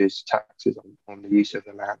charges taxes on the use of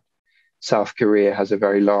the land. South Korea has a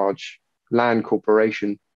very large land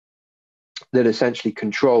corporation that essentially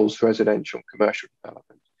controls residential and commercial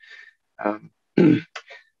development.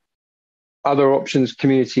 Other options,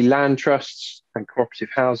 community land trusts and cooperative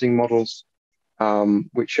housing models,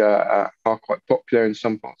 which are quite popular in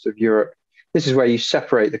some parts of Europe. This is where you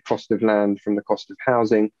separate the cost of land from the cost of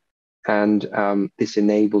housing, and this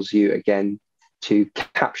enables you again to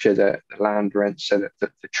capture the land rent, so that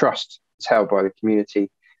the trust is held by the community.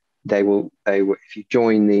 They will if you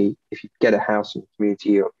get a house in the community,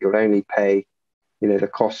 you'll only pay the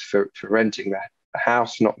cost for renting the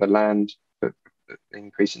house, not the land, but the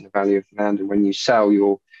increase in the value of the land. And when you sell,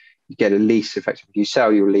 you get a lease. Effectively, you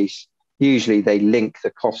sell your lease. Usually they link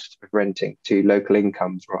the cost of renting to local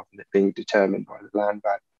incomes rather than it being determined by the land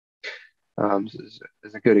value. So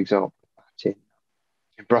there's a good example of that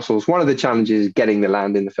in Brussels. One of the challenges is getting the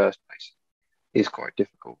land in the first place is quite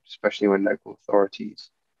difficult, especially when local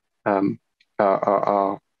authorities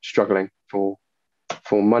are struggling for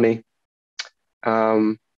money.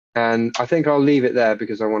 And I think I'll leave it there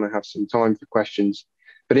because I want to have some time for questions.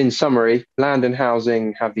 But in summary, land and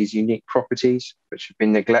housing have these unique properties which have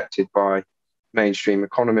been neglected by mainstream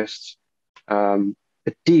economists. A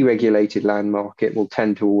deregulated land market will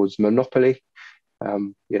tend towards monopoly.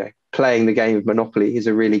 Playing the game of monopoly is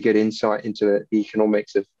a really good insight into the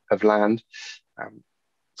economics of land. A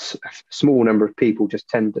small number of people just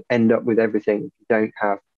tend to end up with everything if you don't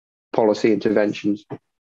have policy interventions.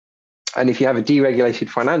 And if you have a deregulated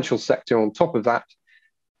financial sector on top of that,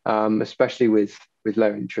 especially with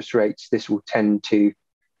low interest rates, you'll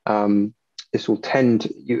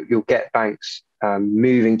get banks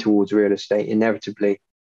moving towards real estate inevitably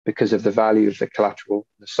because of the value of the collateral,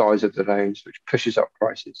 the size of the loans, which pushes up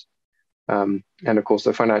prices. And of course,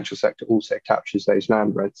 the financial sector also captures those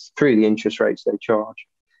land rents through the interest rates they charge.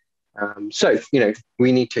 So,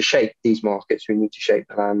 we need to shape these markets. We need to shape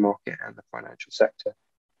the land market and the financial sector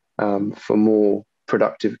for more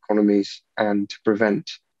productive economies and to prevent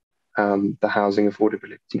the housing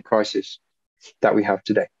affordability crisis that we have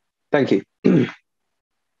today. Thank you.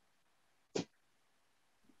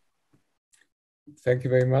 Thank you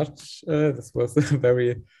very much. This was a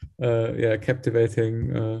very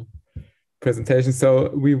captivating presentation. So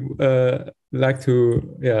we like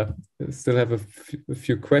to still have a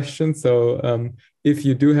few questions. So if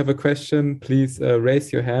you do have a question, please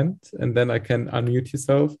raise your hand and then I can unmute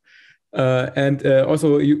yourself. And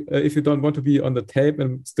also, if you don't want to be on the tape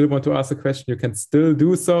and still want to ask a question, you can still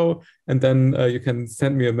do so. And then you can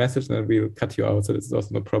send me a message and we'll cut you out. So this is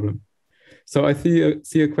also no problem. So I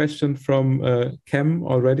see a question from Cam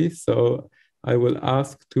already. So I will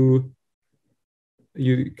ask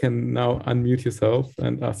you can now unmute yourself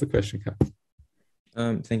and ask the question, Cam.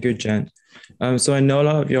 Thank you, Jan. So I know a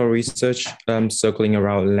lot of your research circling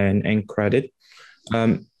around land and credit.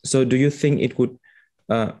 So do you think it would,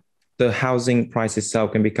 the housing price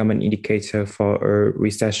itself can become an indicator for a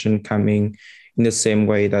recession coming in the same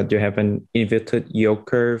way that you have an inverted yield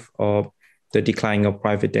curve or the decline of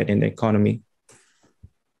private debt in the economy?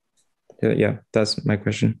 Yeah, that's my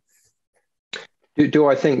question. Do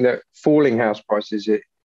I think that falling house prices it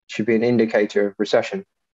should be an indicator of recession?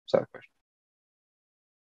 Is that the question?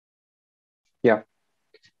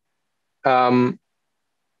 Yeah.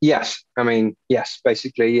 Yes. I mean, yes.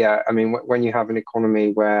 Basically, yeah. I mean, when you have an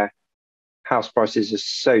economy where house prices are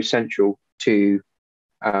so central to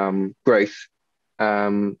growth.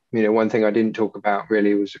 One thing I didn't talk about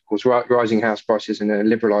really was, of course, rising house prices in a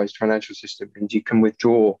liberalized financial system, and you can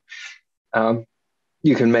withdraw.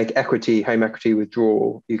 You can make home equity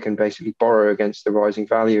withdrawal. You can basically borrow against the rising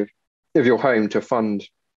value of your home to fund,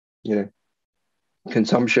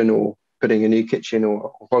 consumption or putting a new kitchen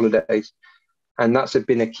or holidays. And that's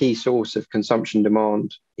been a key source of consumption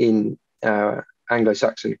demand in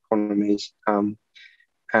Anglo-Saxon economies.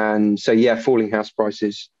 And so, yeah, falling house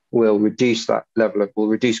prices will reduce that will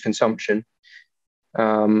reduce consumption.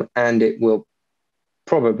 And it will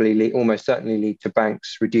probably almost certainly lead to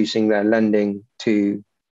banks reducing their lending in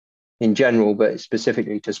general, but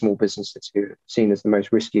specifically to small businesses who are seen as the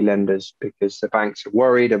most risky lenders, because the banks are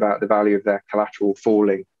worried about the value of their collateral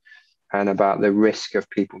falling and about the risk of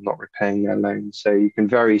people not repaying their loans. So you can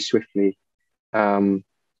very swiftly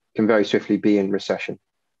be in recession.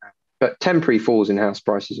 But temporary falls in house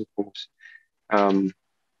prices, of course,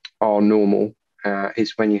 are normal.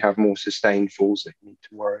 It's when you have more sustained falls that you need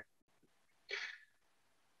to worry.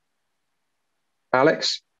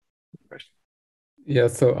 Alex? Yeah,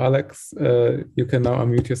 so Alex, you can now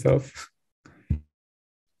unmute yourself.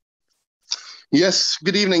 Yes,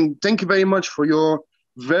 good evening. Thank you very much for your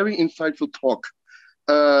very insightful talk.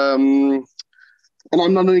 And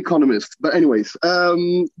I'm not an economist, but anyways,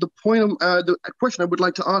 the question I would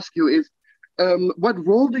like to ask you is, what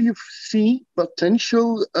role do you see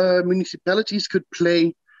potential municipalities could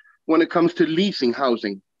play when it comes to leasing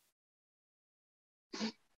housing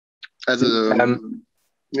as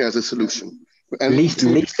a solution? And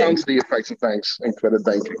to counter the effects of banks and credit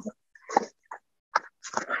banking.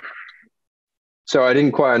 So I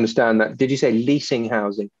didn't quite understand that. Did you say leasing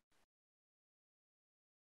housing?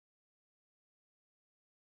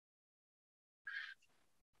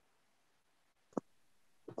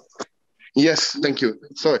 Yes, thank you.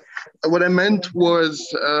 Sorry. What I meant was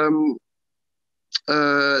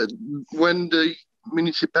when the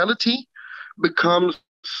municipality becomes,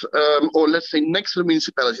 or let's say next to the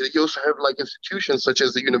municipality, you also have like institutions such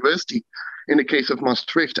as the university, in the case of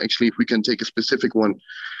Maastricht, actually, if we can take a specific one,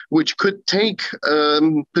 which could take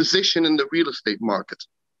position in the real estate market.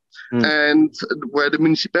 And where the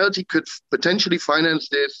municipality could potentially finance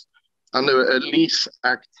this under a lease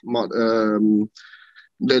act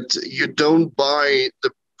that you don't buy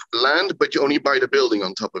the land, but you only buy the building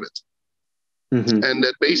on top of it. Mm-hmm. And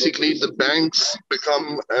that basically the banks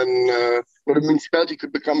become, the municipality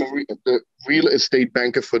could become the real estate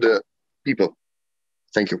banker for the people.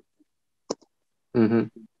 Thank you. Mm-hmm.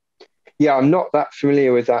 Yeah, I'm not that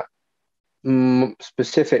familiar with that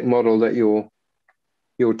specific model that you're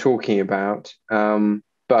talking about.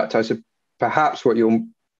 But I suppose perhaps what you're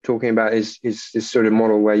talking about is this sort of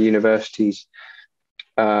model where universities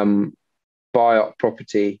buy up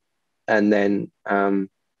property and then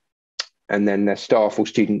their staff or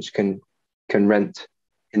students can rent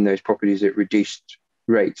in those properties at reduced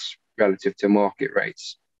rates relative to market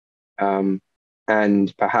rates. And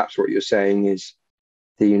perhaps what you're saying is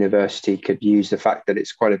the university could use the fact that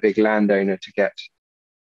it's quite a big landowner to get,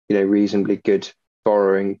 reasonably good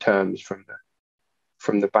borrowing terms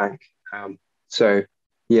from the bank. So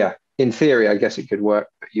yeah, in theory, I guess it could work,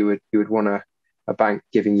 but you would want a bank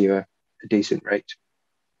giving you a decent rate.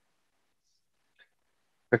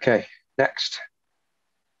 Okay, next.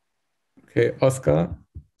 Okay, Oscar,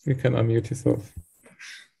 you can unmute yourself.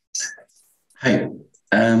 Hi,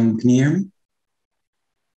 can you hear me?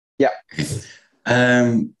 Yeah. Okay.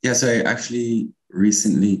 Yeah, so I actually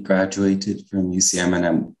recently graduated from UCM and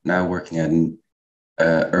I'm now working at an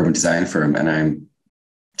urban design firm, and I'm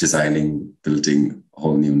building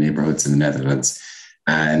whole new neighborhoods in the Netherlands.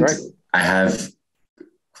 And right. I have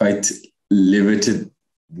quite limited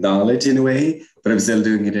knowledge in a way, but I'm still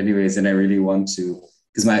doing it anyways. And I really want to,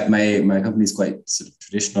 because my company is quite sort of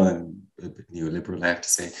traditional and a bit neoliberal, I have to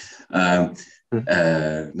say.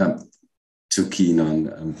 Not too keen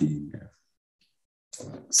on being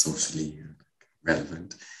socially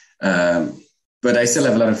relevant. But I still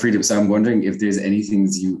have a lot of freedom. So I'm wondering if there's any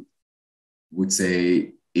things you would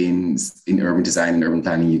say in urban design and urban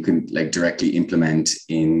planning you can like directly implement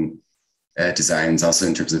in designs, also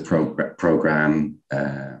in terms of program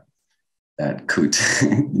that could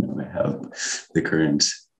help the current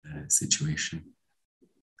situation.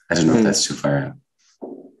 I don't know if that's too far out.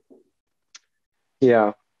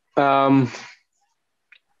 Yeah.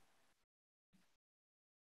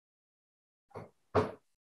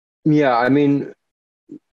 Yeah, I mean,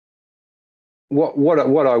 what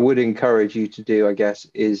I would encourage you to do, I guess,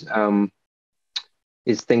 is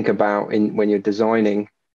think about when you're designing,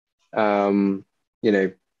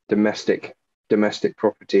 domestic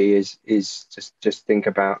property is just think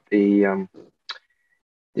about the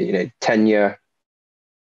tenure,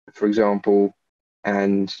 for example,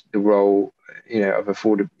 and the role of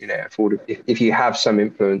if you have some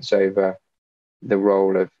influence over the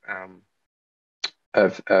role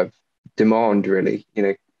of demand, really,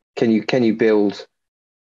 can you build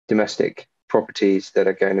domestic properties that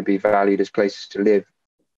are going to be valued as places to live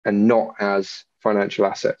and not as financial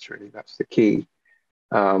assets? Really, that's the key.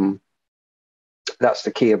 That's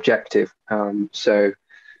the key objective. So,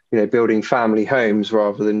 building family homes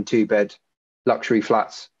rather than 2-bed luxury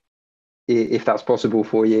flats, if that's possible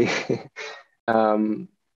for you,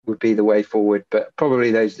 would be the way forward. But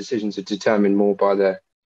probably those decisions are determined more by the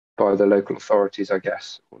local authorities, I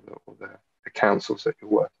guess, or the councils that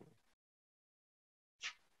you're working with.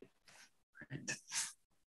 Right.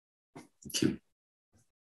 Thank you.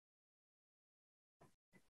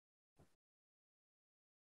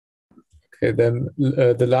 Okay, then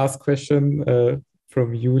the last question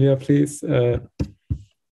from Julia, please. You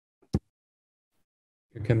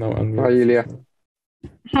can now unmute. Hi, Julia.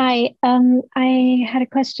 Hi, I had a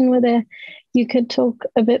question whether you could talk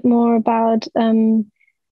a bit more about the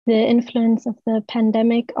influence of the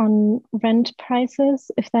pandemic on rent prices,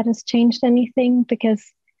 if that has changed anything, because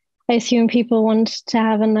I assume people want to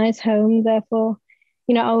have a nice home, therefore,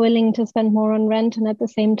 are willing to spend more on rent, and at the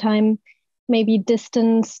same time, maybe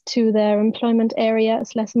distance to their employment area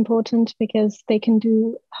is less important because they can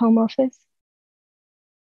do home office.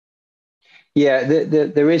 Yeah,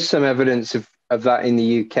 there is some evidence of that in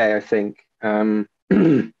the UK, I think,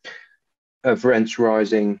 of rents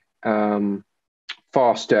rising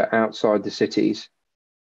faster outside the cities,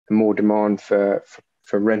 and more demand for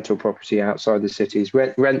rental property outside the cities.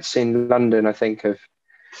 Rents in London, I think,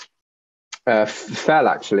 have fell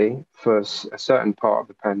actually for a certain part of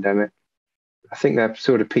the pandemic. I think they're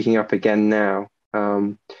sort of picking up again now.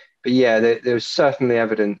 But yeah, there's certainly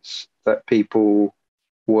evidence that people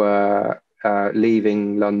were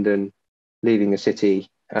leaving London, leaving the city,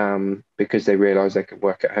 because they realised they could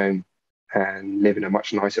work at home and live in a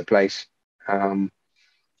much nicer place.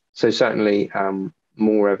 So certainly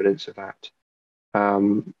more evidence of that.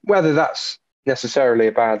 Whether that's necessarily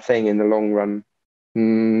a bad thing in the long run,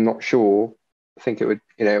 not sure. I think it would,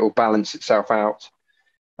 it will balance itself out.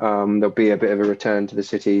 There'll be a bit of a return to the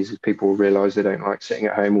cities as people realise they don't like sitting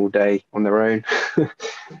at home all day on their own.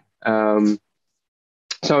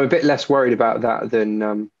 So I'm a bit less worried about that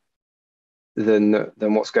than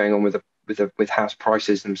what's going on with house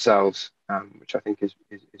prices themselves, which I think is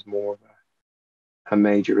more of a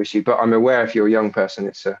major issue. But I'm aware if you're a young person,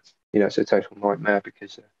 it's a total nightmare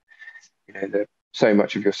because so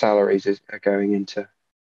much of your salaries are going into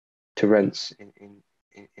rents in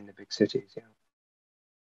the big cities. Yeah.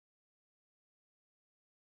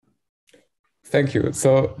 Thank you.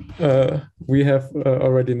 So we have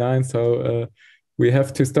already 9, so we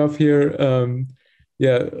have to stop here.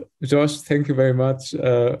 Yeah, Josh, thank you very much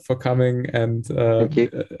for coming, and Thank you.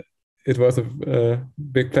 It was a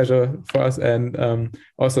big pleasure for us. And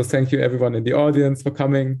also thank you everyone in the audience for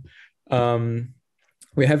coming.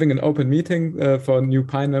 we're having an open meeting for new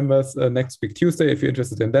Pine members next week, Tuesday, if you're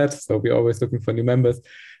interested in that. So we're always looking for new members.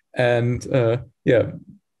 And yeah,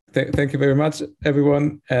 thank you very much,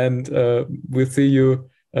 everyone. And we'll see you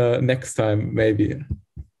next time, maybe.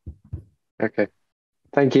 Okay.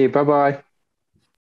 Thank you. Bye-bye.